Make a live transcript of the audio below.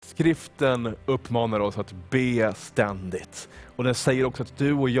Skriften uppmanar oss att be ständigt. Och den säger också att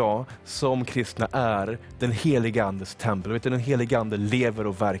du och jag som kristna är den heliga Andes tempel. Och vet du, den heliga Ande lever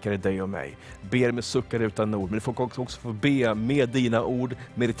och verkar i dig och mig. Ber med suckar utan ord. Men du får också få be med dina ord,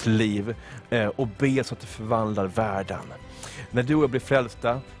 med ditt liv. Och be så att det förvandlar världen. När du och jag blir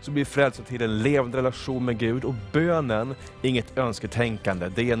frälsta så blir frälsta till en levande relation med Gud. Och bönen är inget önsketänkande.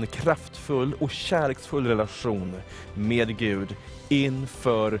 Det är en kraftfull och kärleksfull relation med Gud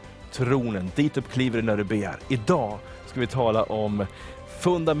inför tronen. Dit upp kliver du när du ber. Idag ska vi tala om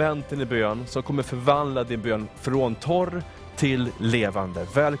fundamenten i bön som kommer förvandla din bön från torr till levande.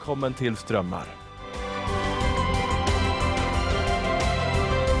 Välkommen till Strömmar.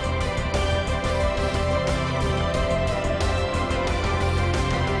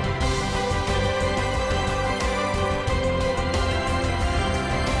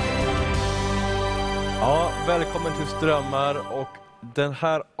 Ja, välkommen till Strömmar, och den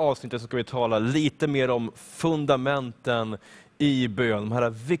här avsnittet så ska vi tala lite mer om fundamenten i bön. De här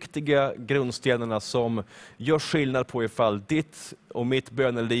viktiga grundstenarna som gör skillnad på ifall ditt och mitt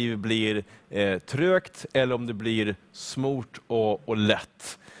böneliv blir trögt eller om det blir smort och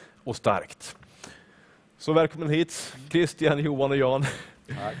lätt och starkt. Så välkommen hit, Christian, Johan och Jan.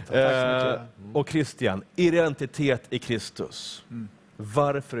 Tack så mycket. Och Christian, identitet i Kristus.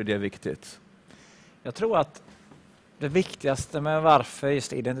 Varför är det viktigt? Jag tror att det viktigaste med varför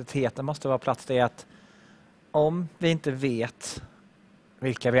just identiteten måste vara plats är att om vi inte vet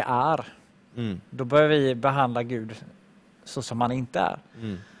vilka vi är, då börjar vi behandla Gud så som han inte är.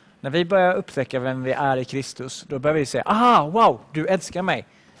 När vi börjar upptäcka vem vi är i Kristus, då börjar vi säga, aha, wow, du älskar mig.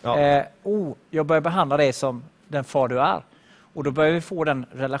 Ja. Jag börjar behandla dig som den far du är. Och då börjar vi få den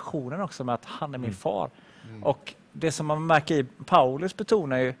relationen också med att han är min far. Och det som man märker i Paulus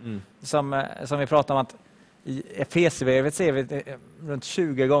betonar ju, som vi pratar om, att i Efesierbrevet ser vi runt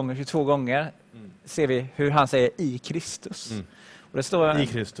 22 gånger ser vi hur han säger i Kristus. Och det står, I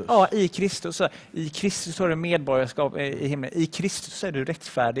Kristus. Ja, i Kristus. I Kristus har du medborgarskap i himlen. I Kristus är du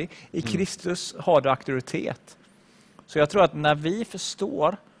rättfärdig. I Kristus har du auktoritet. Så jag tror att när vi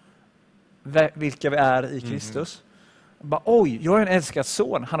förstår vilka vi är i Kristus, bara, oj, jag är en älskad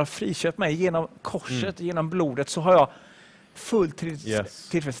son. Han har friköpt mig genom korset, genom blodet, så har jag full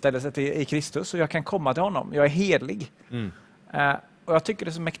tillfredsställelse i Kristus och jag kan komma till honom. Jag är helig. Och jag tycker det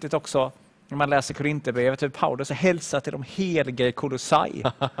är så mäktigt också när man läser Korinthierbrevet hur Paulus hälsar till de heliga i Kolossai.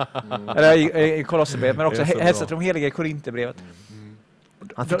 Eller i Kolosserbrevet, men också hälsar till de heliga i Korinthierbrevet.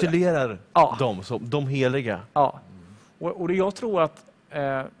 Han titulerar dem som de heliga. Ja. Och jag tror att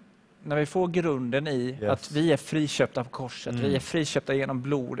när vi får grunden i att vi är friköpta på korset, vi är friköpta genom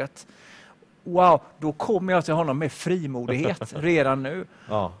blodet, wow, då kommer jag till honom med frimodighet redan nu.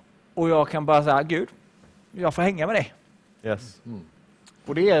 Ja. Och jag kan bara säga, Gud, jag får hänga med dig. Yes.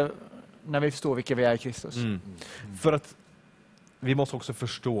 Och det är när vi förstår vilka vi är i Kristus. För att vi måste också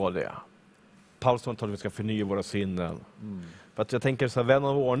förstå det. Paulus talar att vi ska förnya våra sinnen. För att jag tänker så här, vän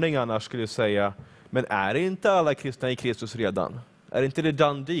av ordning annars skulle säga, men är inte alla kristna i Kristus redan? Är inte det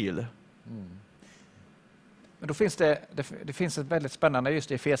done deal? Men då finns det finns ett väldigt spännande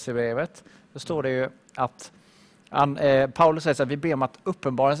just i Efesierbrevet. Då står det ju att Paulus säger att vi ber om att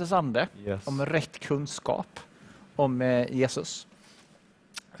uppenbarelsens ande, om rätt kunskap om Jesus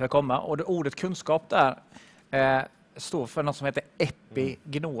ska komma. Och det ordet kunskap där står för något som heter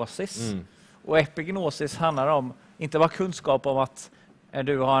epignosis. Och epignosis handlar om inte bara kunskap om att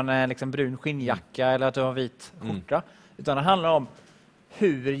du har en liksom brun skinnjacka eller att du har en vit skjorta, utan det handlar om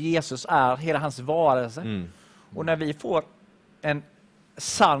hur Jesus är, hela hans varelse. Och när vi får en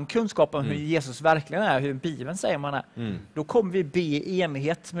sann kunskap om hur Jesus verkligen är, hur Bibeln säger man är, då kommer vi be i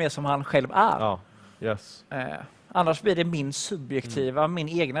enlighet med som han själv är. Ja. Yes. Annars blir det min subjektiva, min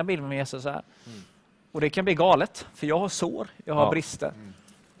egna bild med Jesus är. Och det kan bli galet, för jag har sår, jag har brister.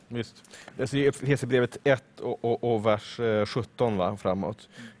 Just. Det är Efesierbrevet 1 och vers 17 framåt.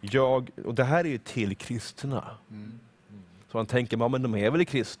 Och det här är ju till kristna. Så man tänker, men de är väl i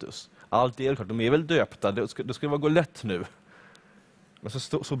Kristus. Allt är klart, de är väl döpta. Det ska gå lätt nu. Men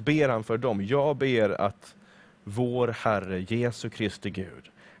så ber han för dem. Jag ber att vår Herre Jesu Kristi Gud,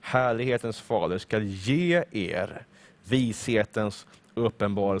 härlighetens fader, ska ge er vishetens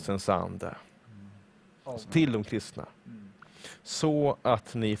uppenbarelsens ande. Till de kristna. Så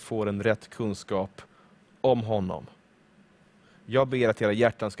att ni får en rätt kunskap om honom. Jag ber att era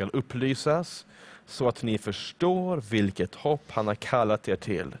hjärtan ska upplysas så att ni förstår vilket hopp han har kallat er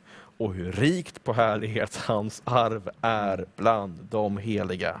till och hur rikt på härlighet hans arv är bland de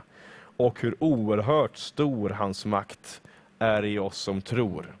heliga och hur oerhört stor hans makt är i oss som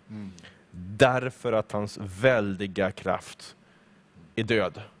tror. Därför att hans väldiga kraft är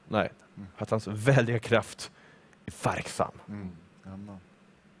död. Nej, att hans väldiga kraft är verksam.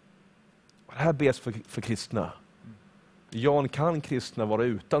 Och det här bes för kristna. Jan, kan kristna vara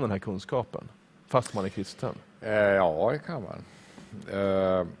utan den här kunskapen? Fast man är kristen? Ja, det kan man.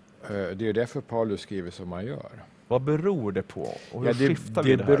 Det är därför Paulus skriver som man gör. Vad beror det på? Och hur skiftar vi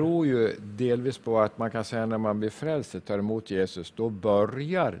det det här? beror ju delvis på att man kan säga när man blir frälst och tar emot Jesus, då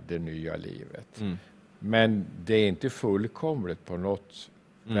börjar det nya livet. Men det är inte fullkomligt på något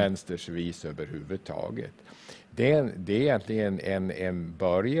vänsters vis överhuvudtaget. Det är egentligen en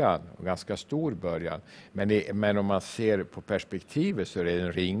början, en ganska stor början. Men om man ser på perspektivet så är det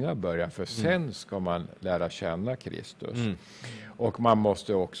en ringa början, för sen ska man lära känna Kristus. Och man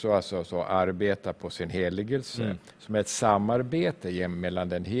måste också så arbeta på sin heligelse, som är ett samarbete mellan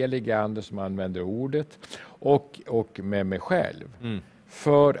den heliga ande som använder ordet och med mig själv.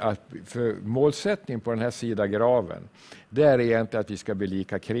 För målsättningen på den här sidan graven, det är egentligen att vi ska bli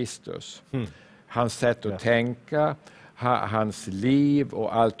lika Kristus. Hans sätt att tänka, hans liv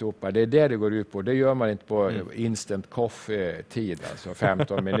och alltihopa, det är det går ut på. Det gör man inte på instant coffee-tid, alltså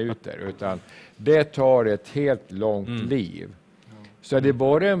 15 minuter, utan det tar ett helt långt liv. Så det är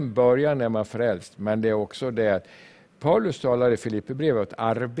både en början när man frälst, men det är också det att Paulus talar i Filipperbrevet att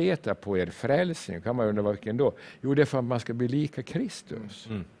arbeta på er frälsning. Kan man undra vilken då? Jo, det är för att man ska bli lika Kristus.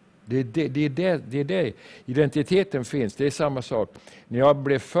 Det är det. Identiteten finns, det är samma sak. När jag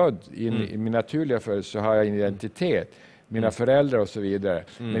blev född i min naturliga födelse så har jag en identitet. Mina föräldrar och så vidare.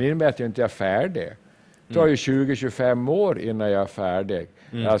 Men det innebär att jag inte är färdig. Det tar ju 20-25 år innan jag är färdig.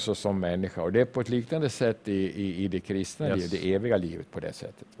 Alltså som människa. Och det är på ett liknande sätt i det kristna livet, det eviga livet på det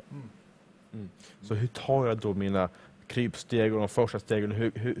sättet. Så hur tar jag då mina krypsteg och de första stegen?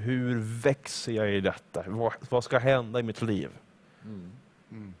 Hur växer jag i detta? Vad ska hända i mitt liv?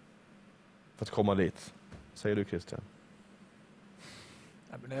 För att komma dit. Säger du, Christian?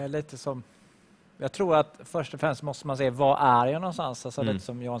 Ja, men det är lite som... Jag tror att först och främst måste man se var är jag någonstans. Alltså lite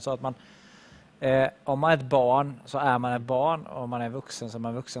som Jan sa, att man... om man är ett barn så är man ett barn, och om man är vuxen så är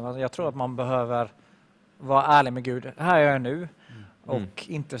man vuxen. Alltså jag tror att man behöver vara ärlig med Gud. Här är jag nu. Och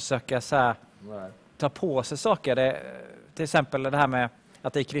inte försöka så här, ta på sig saker. Till exempel det här med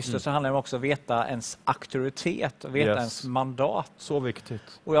att i Kristus så handlar det också om att veta ens auktoritet och veta ens mandat. Så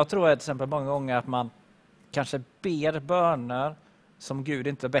viktigt. Och jag tror till exempel många gånger att man kanske ber böner som Gud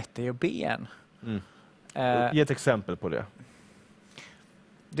inte är bättre i att be än. Ge ett exempel på det.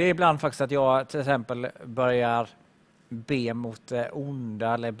 Det är ibland faktiskt att jag till exempel börjar be mot det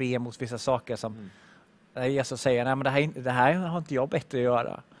onda eller be mot vissa saker som Jesus säger, nej men det här har inte jag bättre att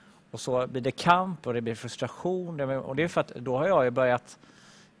göra. Och så blir det kamp och det blir frustration. Och det är för att då har jag ju börjat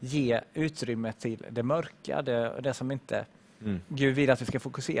ge utrymme till det mörka, det som inte Gud vill att vi ska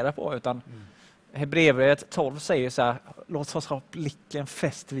fokusera på. Utan Hebreerbrevet 12 säger så här, låt oss ha blicken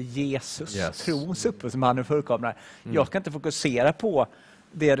fäst vid Jesus, trons uppe som han nu förekommer. Jag ska inte fokusera på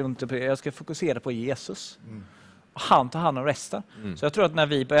det runt omkring, jag ska fokusera på Jesus. Och han tar hand om resten. Så jag tror att när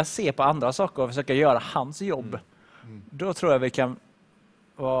vi börjar se på andra saker och försöka göra hans jobb, då tror jag vi kan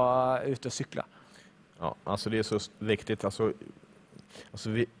vara ute och cykla. Ja, alltså det är så viktigt. Alltså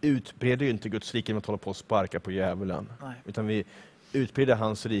vi utbreder ju inte Guds rike med att hålla på och sparka på djävulen. Nej. Utan vi utbreder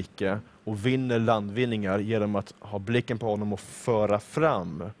hans rike och vinner landvinningar genom att ha blicken på honom och föra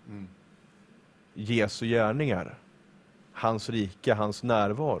fram Jesu gärningar. Hans rike, hans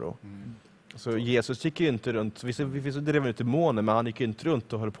närvaro. Så Jesus gick ju inte runt, vi finns inte drev ut demoner, men han gick inte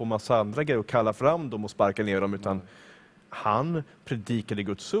runt och höll på med massa andra grejer och kalla fram dem och sparka ner dem, utan han predikade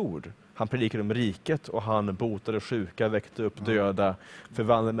Guds ord. Han predikade om riket och han botade sjuka, väckte upp döda,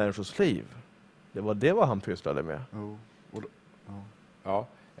 förvandlade människors liv. Det var vad han pysslade med. Ja,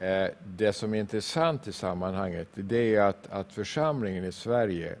 det som är intressant i sammanhanget, det är att församlingen i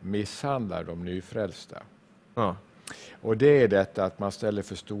Sverige misshandlar de nyfrälsta. Ja. Och det är detta att man ställer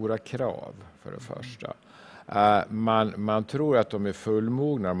för stora krav för det första. Man tror att de är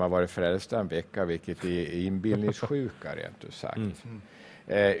fullmogna när de har varit frälsta en vecka, vilket är inbildningssjuka rent ut sagt.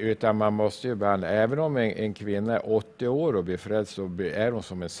 Utan man måste ju behandla, även om en kvinna är 80 år och blir frälst, så är hon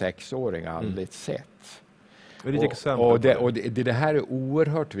som en 6-åring andligt sett. Och det här är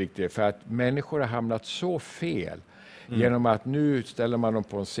oerhört viktigt, för att människor har hamnat så fel genom att nu ställer man dem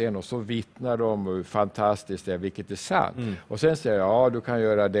på en scen och så vittnar de hur fantastiskt det är, vilket är sant. Och sen säger jag, du kan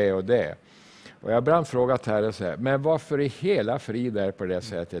göra det och det. Och jag har ibland frågat här så här, men varför i hela frid är på det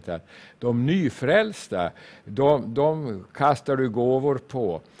sättet att de nyfrälsta, de kastar du gåvor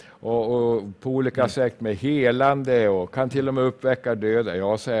på och på olika sätt med helande och kan till och med uppväcka döda.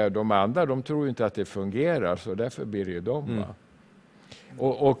 Jag säger, de andra, de tror inte att det fungerar, så därför blir det ju de.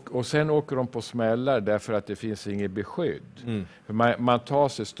 Och sen åker de på smällar därför att det finns inget beskydd. För man tar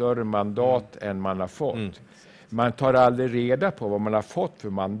sig större mandat än man har fått. Man tar aldrig reda på vad man har fått för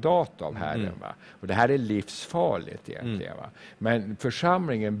mandat av Herren. Va? Och det här är livsfarligt egentligen. Va? Men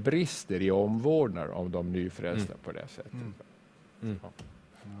församlingen brister i omvårdnad om de nyfrälsta på det sättet. Ja.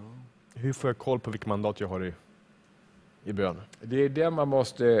 Hur får jag koll på vilket mandat jag har i bön? Det är där man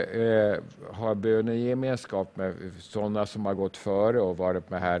måste ha bönegemenskap med sådana som har gått före och varit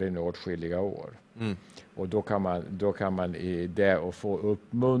med Herren i åtskilliga år. Och då kan man i det och få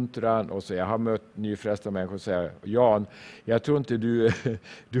uppmuntran och så. Jag har mött nyfrälsta människor och säger: Jan, jag tror inte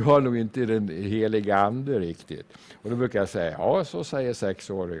du har nog inte den heliga ande riktigt. Och då brukar jag säga: ja, så säger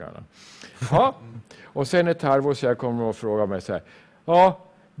 6-åringarna. Ja. Och sen ett halvår så jag kommer och frågar mig så här: ja,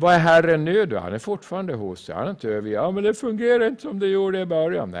 vad är Herren nu då? Han är fortfarande hos dig. Han är inte över. Ja, men det fungerar inte som det gjorde i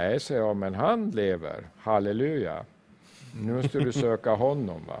början. Nej, säger jag, men han lever. Halleluja. Nu måste du söka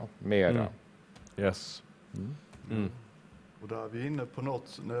honom, va? Mera. Yes. Och där är vi inne på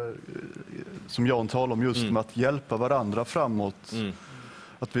något som Jan talar om, just med att hjälpa varandra framåt.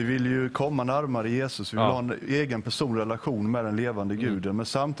 Att vi vill ju komma närmare Jesus. Vi vill ha en egen personlig relation med den levande guden. Men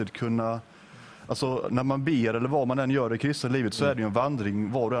samtidigt kunna... Alltså, när man ber eller vad man än gör i kristna livet så är det ju en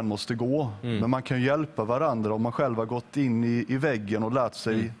vandring var och en måste gå. Men man kan ju hjälpa varandra om man själv har gått in i väggen och lärt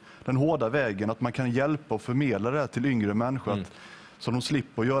sig den hårda vägen. Att man kan hjälpa och förmedla det till yngre människor. Så de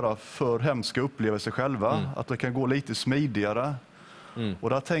slipper göra för hemska upplevelser själva. Att det kan gå lite smidigare. Och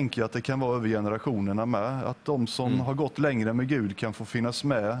där tänker jag att det kan vara över generationerna med. Att de som har gått längre med Gud kan få finnas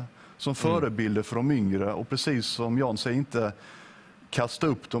med som förebilder för de yngre. Och precis som Jan säger, inte kasta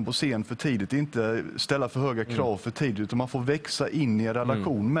upp dem på scen för tidigt, inte ställa för höga krav för tidigt, utan man får växa in i en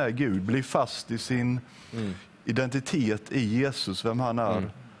relation med Gud, bli fast i sin identitet i Jesus, vem han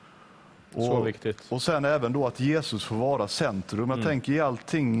är. Så viktigt. Och sen även då att Jesus får vara centrum. Jag tänker i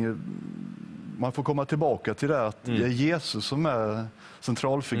allting, man får komma tillbaka till det, att det är Jesus som är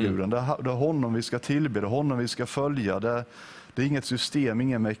centralfiguren. Det är honom vi ska tillbe, det är honom vi ska följa. Det är inget system,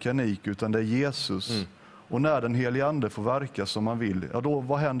 ingen mekanik, utan det är Jesus. Och när den helige ande får verka som man vill, ja då,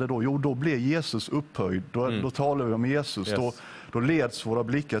 vad händer då? Jo, då blir Jesus upphöjd. Då talar vi om Jesus. Yes. Då leds våra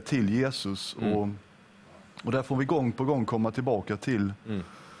blickar till Jesus. Och där får vi gång på gång komma tillbaka till.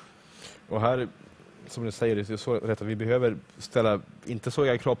 Och här, som du säger, det är så rätt att vi behöver ställa inte så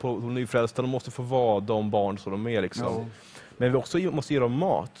höga krav på de nyfrälsta. De måste få vara de barn som de är. Liksom. Ja. Men vi också måste ge dem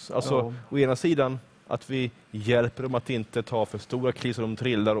mat. Alltså, å ena sidan att vi hjälper dem att inte ta för stora kliv så de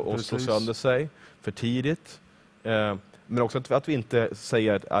trillar och slår sönder sig för tidigt. Men också att vi inte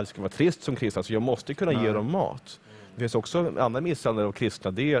säger att allt ska vara trist som kristna. Alltså jag måste kunna ge dem mat. Det finns också andra misshandlare av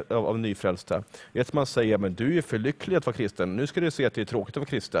kristna, det är av nyfrälsta. Att man säger, men du är för lycklig att vara kristen. Nu ska du se att det är tråkigt att vara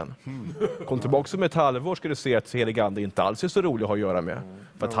kristen. Kom tillbaka om ett halvår ska du se att helig ande inte alls är så rolig att ha att göra med.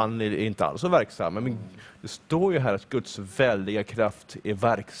 För att han är inte alls så verksam. Men det står ju här att Guds väldiga kraft är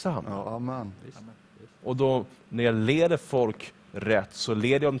verksam. Ja, amen. Och då när jag leder folk rätt så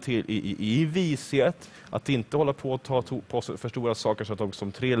leder jag dem till i vishet, att inte hålla på att ta på för stora saker så att de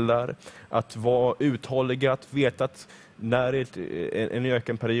som trillar, att vara uthålliga, att veta att när det är en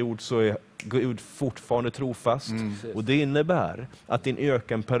ökenperiod så är Gud fortfarande trofast. Och det innebär att i en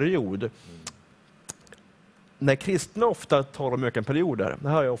ökenperiod, när kristna ofta tar om ökenperioder, det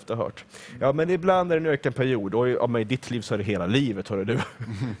har jag ofta hört. Ja, men ibland är det en ökenperiod, och i ditt liv så är det hela livet, hör du.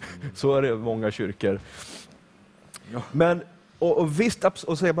 Så är det många kyrkor. Men och visst,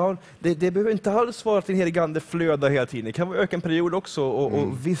 och säger man, det behöver inte alls vara att den helige ande flödar hela tiden. Det kan vara ökenperiod också.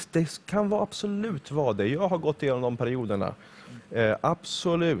 Och visst, det kan vara absolut vara det. Jag har gått igenom de perioderna.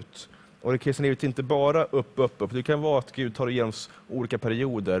 Absolut. Och det kristna livet är inte bara upp. Det kan vara att Gud tar igenom olika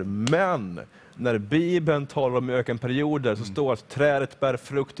perioder. Men när Bibeln talar om ökenperioder så står att trädet bär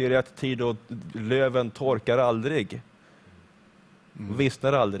frukt i rätt tid och löven torkar aldrig.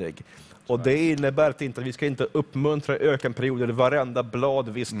 Vissnar aldrig. Och det innebär att vi ska inte uppmuntra ökenperioder där varenda blad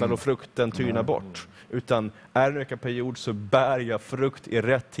vissnar och frukten tynar bort. Utan är en ökenperiod så bär jag frukt i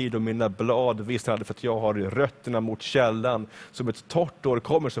rätt tid och mina blad vissnar för att jag har rötterna mot källan. Som ett torrt år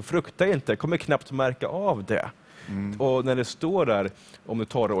kommer så fruktar jag inte, jag kommer knappt märka av det. Och när det står där, om du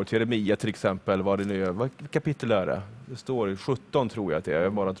tar året Jeremia till exempel, vad det nu är, vad kapitel är det? Det står 17 tror jag att det är,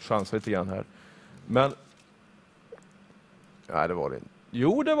 jag bara chansar lite grann här. Men, nej det var det inte.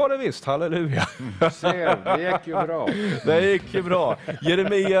 Jo, det var det visst. Halleluja. Det gick ju bra. Det gick ju bra.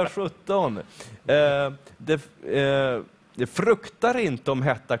 Jeremia 17. Det fruktar inte om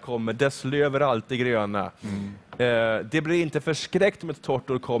hetta kommer, dess löv är alltid gröna. Det blir inte förskräckt om ett torrt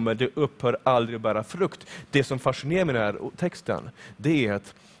år kommer, det upphör aldrig att bära frukt. Det som fascinerar med den här texten, det är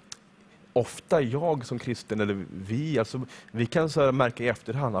att ofta jag som kristen, eller vi kan så här märka i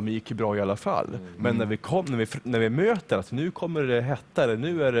efterhand att det gick ju bra i alla fall. Men när vi möter att nu kommer det hetta, eller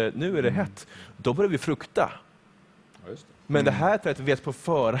nu är det hett, då börjar vi frukta. Men det här tror jag att vi vet på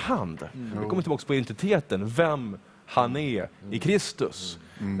förhand. Vi kommer tillbaka på identiteten, vem han är i Kristus.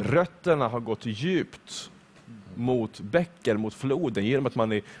 Rötterna har gått djupt mot bäcken, mot floden, genom att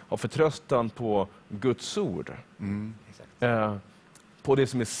man har förtröstan på Guds ord. På det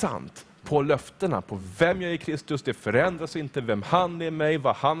som är sant, på löftena, på vem jag är i Kristus. Det förändras inte, vem han är mig,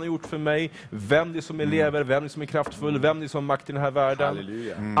 vad han har gjort för mig, vem det är som är lever, vem det är som är kraftfull, vem det är som har makt i den här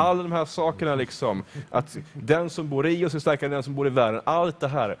världen. Alla de här sakerna liksom, att den som bor i oss är starkare än den som bor i världen. Allt det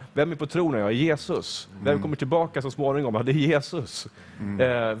här, vem är på tronen? Jag är Jesus. Vem kommer tillbaka så småningom? Ja, det är Jesus.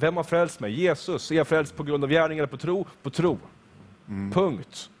 Vem har frälst mig? Jesus. Är jag frälst på grund av gärning eller på tro? På tro.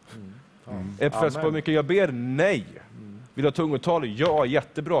 Punkt. Är jag frälst på mycket jag ber? Nej. Vill du ha tungotal? Ja,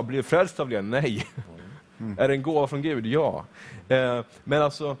 jättebra. Blir du frälst av det? Nej. Är det en gåva från Gud? Ja. Men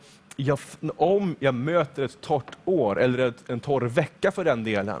alltså, om jag möter ett torrt år, eller en torr vecka för den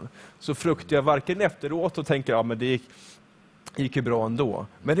delen, så fruktar jag varken efteråt och tänker, ja men det gick ju bra ändå.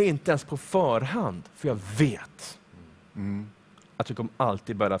 Men det är inte ens på förhand, för jag vet att vi kommer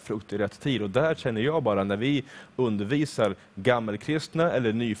alltid bära frukt i rätt tid. Och där känner jag bara, när vi undervisar gammelkristna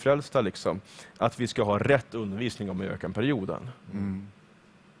eller nyfrälsta, liksom, att vi ska ha rätt undervisning om ökenperioden.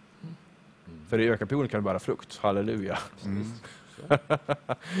 För i ökenperioden kan vi bära frukt. Halleluja.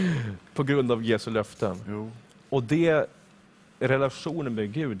 På grund av Jesu löften. Och det, relationen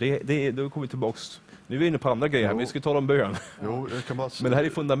med Gud, då kommer vi tillbaks. Nu är vi inne på andra grejer, men vi ska tala om bön. Men det här är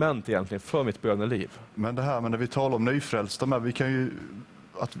fundament egentligen för mitt böneliv. Men det här, när vi talar om nyfrälsta, vi kan ju,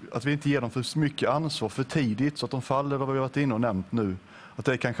 att vi inte ger dem för mycket ansvar för tidigt, så att de faller, vad vi har varit inne och nämnt nu. Att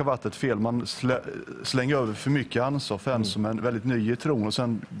det kanske varit ett fel. Man slänger över för mycket ansvar för en som är väldigt ny i tron, och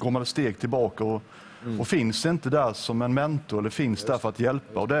sen går man ett steg tillbaka och finns inte där som en mentor, eller finns där för att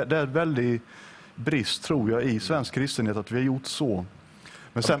hjälpa. Och det är en väldigt brist, tror jag, i svensk kristenhet att vi har gjort så.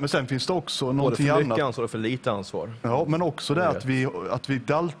 Men sen finns det också någonting annat. Både för mycket ansvar och för lite ansvar. Ja, men också det att vi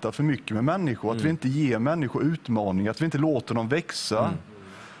daltar för mycket med människor. Att vi inte ger människor utmaningar, att vi inte låter dem växa.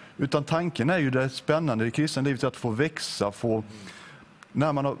 Utan tanken är ju det spännande i kristna livet, att få växa,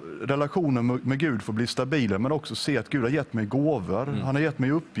 när man har relationer med Gud, får bli stabilare, men också se att Gud har gett mig gåvor. Han har gett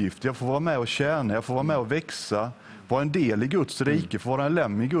mig uppgifter. Jag får vara med och tjäna, jag får vara med och växa, vara en del i Guds rike, få vara en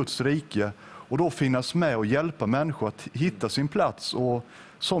lem i Guds rike. Och då finnas med och hjälpa människor att hitta sin plats, och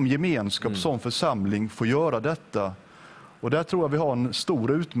som gemenskap, som församling få göra detta. Och där tror jag vi har en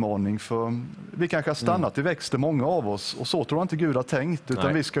stor utmaning, för vi kanske har stannat i växten, många av oss, och så tror jag inte Gud har tänkt,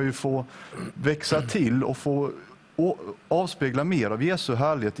 utan vi ska ju få växa till och få avspegla mer av Jesu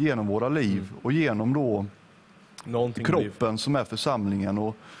härlighet genom våra liv och genom då kroppen som är församlingen.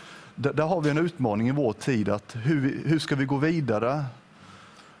 Och där har vi en utmaning i vår tid, att hur ska vi gå vidare?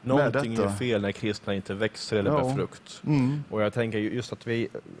 Någonting är fel när kristna inte växer eller bär frukt. Och jag tänker just att vi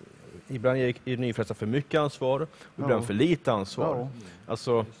ibland ger nyfrälsta för mycket ansvar, och ibland för lite ansvar.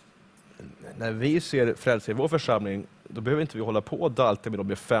 Alltså, när vi ser frälsare i vår församling, då behöver inte vi hålla på och dalta med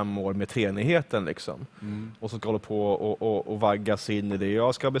dem i 5 år med treenigheten. Liksom. Och så ska hålla på och vaggas in i det.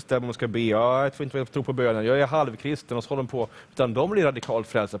 Jag ska bestämma om jag ska be. Jag får inte tro på bönen. Jag är halvkristen, och så håller de på. Utan de blir radikalt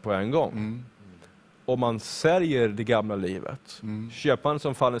frälsare på en gång. Om man säljer det gamla livet. Köparen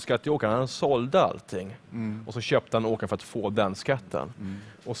som fann en skatt i åkern, han sålde allting. Och så köpte han åkern för att få den skatten.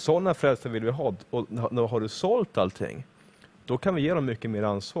 Och sådana frälsare vill vi ha. Och när har du sålt allting, då kan vi ge dem mycket mer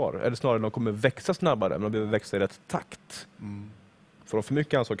ansvar. Eller snarare, de kommer växa snabbare, men de behöver växa i rätt takt. För om för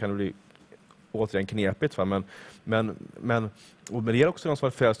mycket ansvar kan det bli återigen knepigt. Va? Men det ger också ansvar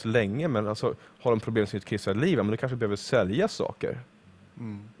för frälst länge, men alltså, har de problem i sitt kristna liv, men då kanske behöver sälja saker.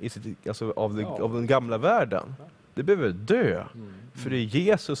 I sitt, alltså, av den gamla världen. Det behöver dö. För det är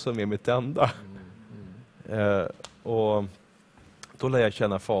Jesus som är mitt enda. Och då lär jag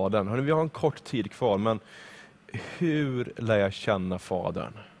känna Fadern. Hörrni, vi har en kort tid kvar, men hur lär jag känna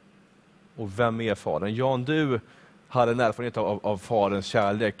Fadern? Och vem är Fadern? Jan, du hade en erfarenhet av Faderns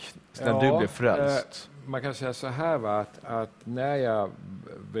kärlek när du blev frälst. Man kan säga så här, va, att när jag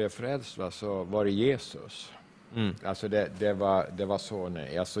blev frälst, va, så var det Jesus. Alltså det var så.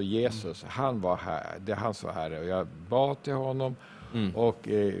 Nej. Alltså Jesus, han var här, det han var här, och jag bad till honom,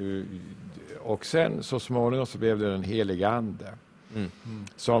 och sen så småningom så blev det den helige ande.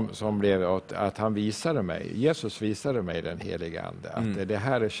 Som blev att han visade mig, Jesus visade mig den helige ande, att det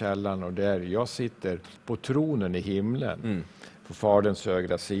här är källan, och där jag sitter på tronen i himlen på Faderns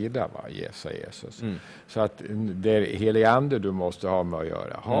högra sida, va, Jesus. Så att det är helige ande du måste ha med att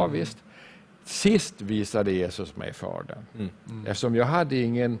göra. Ja, visst. Sist visade Jesus mig Fadern. Eftersom jag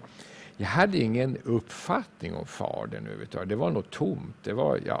jag hade ingen uppfattning om fadern överhuvudtaget. Det var något tomt. Det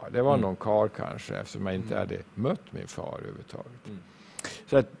var någon karl kanske, eftersom jag inte hade mött min far överhuvudtaget.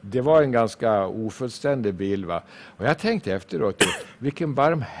 Så att det var en ganska ofullständig bild. Va? Och jag tänkte efteråt, vilken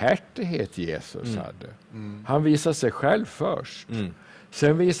barmhärtighet Jesus hade. Han visade sig själv först.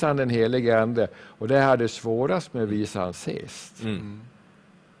 Sen visade han den helige ande. Och det hade svårast med att visa han sist.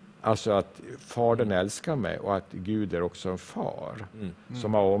 Alltså att fadern älskar mig och att Gud är också en far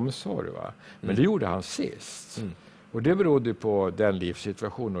som har omsorg. Va? Men det gjorde han sist. Och det berodde på den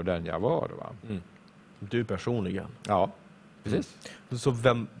livssituation och den jag var. Va? Du personligen? Ja, precis. Så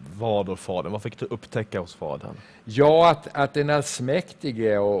vem var då fadern? Vad fick du upptäcka hos fadern? Ja, att den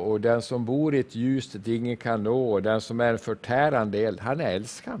allsmäktige och den som bor i ett ljus dit ingen kan nå, och den som är en förtärande eld, han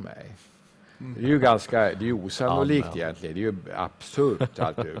älskar mig. Det är ju osannolikt egentligen. Det är ju absurt,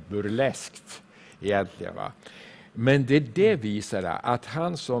 burleskt egentligen. Va? Men det visar att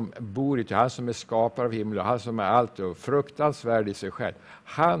han som bor i, han som är skapare av himlen, han som är allt och fruktansvärd i sig själv,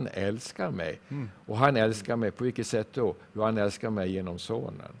 han älskar mig. Och han älskar mig på vilket sätt då? Jo, han älskar mig genom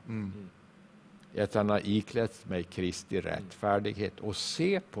sonen. Att han har iklätt mig Kristi rättfärdighet och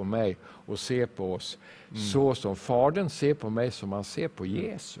se på mig och se på oss så som fadern ser på mig, som han ser på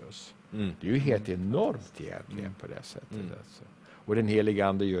Jesus. Det är ju helt enormt egentligen på det sättet. Alltså. Och den heliga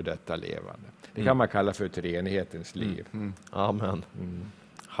ande gör detta levande. Det kan man kalla för treenighetens liv. Amen.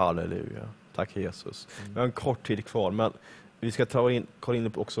 Halleluja. Tack Jesus. Vi har en kort tid kvar, men vi ska kolla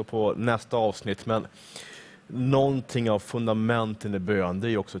in också på nästa avsnitt. Men någonting av fundamenten i bön, det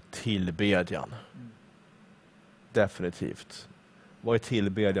är ju också tillbedjan. Definitivt. Vad är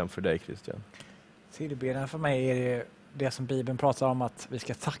tillbedjan för dig, Christian? Tillbedjan för mig är det som Bibeln pratar om, att vi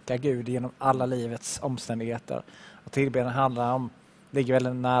ska tacka Gud genom alla livets omständigheter. Och tillbedjan handlar om, ligger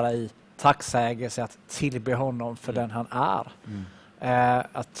väldigt nära i tacksägelse, att tillbe honom för den han är.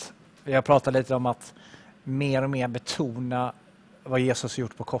 Att vi har pratat lite om att mer och mer betona vad Jesus har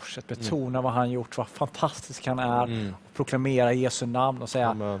gjort på korset, betona vad han gjort, vad fantastisk han är, och proklamera Jesu namn och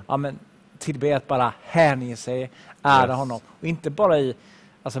säga, ja, men tillbe att bara hänge sig, ära honom. Och inte bara i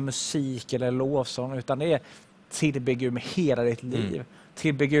musik eller lovsång, utan det är tillbe Gud med hela ditt liv.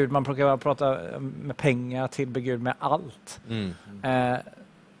 Tillbe Gud, man brukar prata med pengar, tillbe Gud med allt.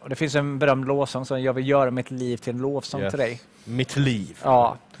 Och det finns en berömd lovsång som jag vill göra mitt liv till en lovsång till dig. Mitt liv.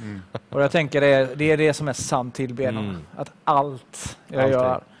 Ja. Och jag tänker det är det som är sant tillbedjan. Att allt jag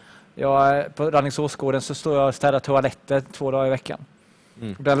gör. På Ranningsåsgården så står jag och städar toaletter 2 dagar i veckan.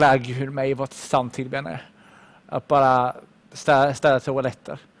 Och där lär Gud mig vad sant tillbedjan är. Att bara städa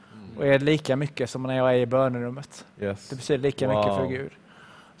toaletter. Och är lika mycket som när jag är i bönerummet. Det betyder lika mycket för Gud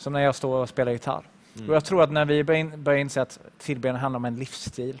som när jag står och spelar gitarr. Och jag tror att när vi börjar inse att tillbedjan handlar om en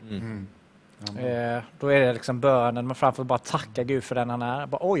livsstil, då är det liksom bönen, men framförallt bara tacka Gud för den han är.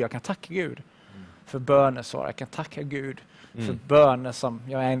 Bara, jag kan tacka Gud för bönesvar. Jag kan tacka Gud för böner som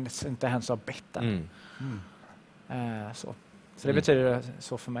jag inte ens har bett än. Så det betyder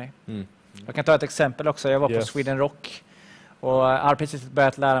så för mig. Jag kan ta ett exempel också. Jag var på Sweden Rock och har precis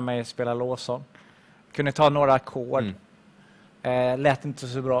börjat lära mig spela lovsång. Kunde ta några ackord. Lät inte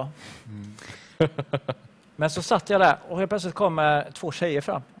så bra. Men så satt jag där och helt plötsligt kommer 2 tjejer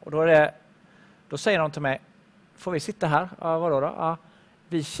fram. Och då säger de till mig, får vi sitta här? Ja, vadå då? Ja,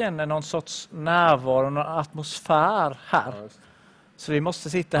 vi känner någon sorts närvaro, någon atmosfär här. Så vi måste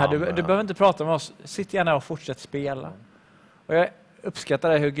sitta här. Du behöver inte prata med oss. Sitt gärna och fortsätt spela. Och jag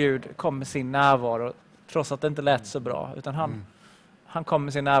uppskattar hur Gud kom med sin närvaro, trots att det inte lät så bra. Utan han kom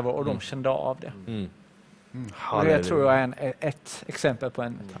med sin närvaro och de kände av det. Och det tror jag är ett exempel på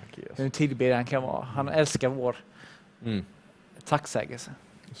hur en tillbedjan kan vara. Han älskar vår tacksägelse.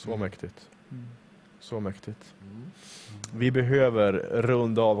 Så mäktigt. Så mäktigt. Vi behöver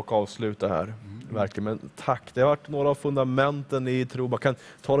runda av och avsluta här. Verkligen. Men tack, det har varit några av fundamenten i tro. Man kan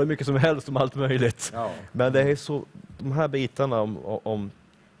tala hur mycket som helst om allt möjligt. Ja. Men det är så, de här bitarna om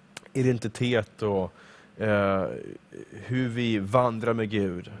identitet och hur vi vandrar med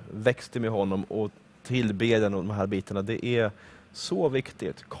Gud, växte med honom och tillbedjan och de här bitarna, det är så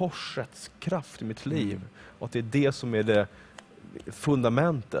viktigt. Korsets kraft i mitt liv. Och att det är det som är det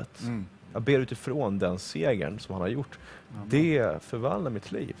fundamentet. Jag ber utifrån den segern som han har gjort. Det förvandlar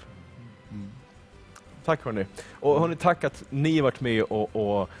mitt liv. Tack hörni. Och hörni, tack att ni har varit med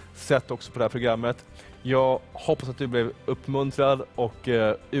och sett också på det här programmet. Jag hoppas att du blev uppmuntrad och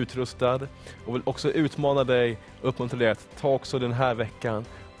utrustad. Och vill också utmana dig, uppmuntra dig att ta också den här veckan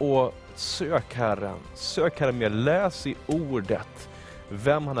och sök Herren. Sök Herren mer. Läs i ordet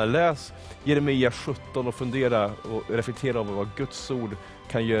vem han har. Läst Jeremia 17 och fundera och reflektera över vad Guds ord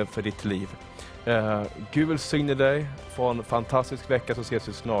kan göra för ditt liv. Gud välsigne dig. Få en fantastisk vecka, så ses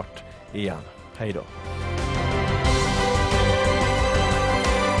vi snart igen. Hej då.